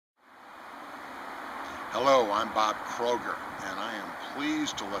Hello, I'm Bob Kroger, and I am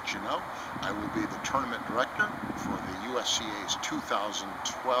pleased to let you know I will be the tournament director for the USCA's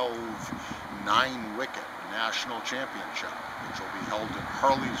 2012 Wicket National Championship, which will be held in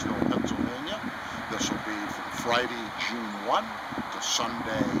Harleysville, Pennsylvania. This will be from Friday, June 1 to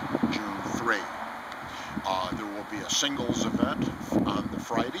Sunday, June 3. There will be a singles event on the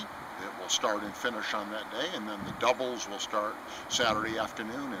Friday. It will start and finish on that day, and then the doubles will start Saturday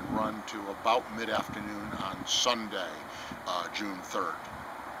afternoon and run to about mid-afternoon on Sunday, June 3rd.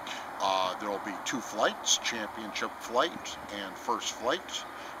 There will be two flights, championship flight and first flight.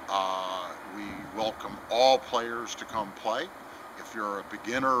 We welcome all players to come play. If you're a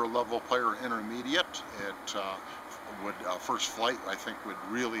beginner level player, intermediate, first flight I think would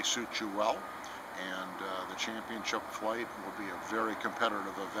really suit you well. And the championship flight will be a very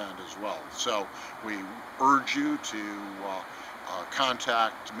competitive event as well. So we urge you to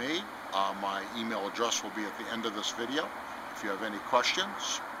contact me. My email address will be at the end of this video. If you have any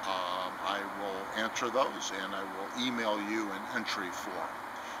questions, I will answer those, and I will email you an entry form.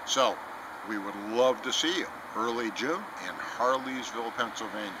 So we would love to see you early June in Harleysville,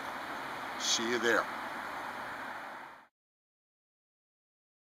 Pennsylvania. See you there.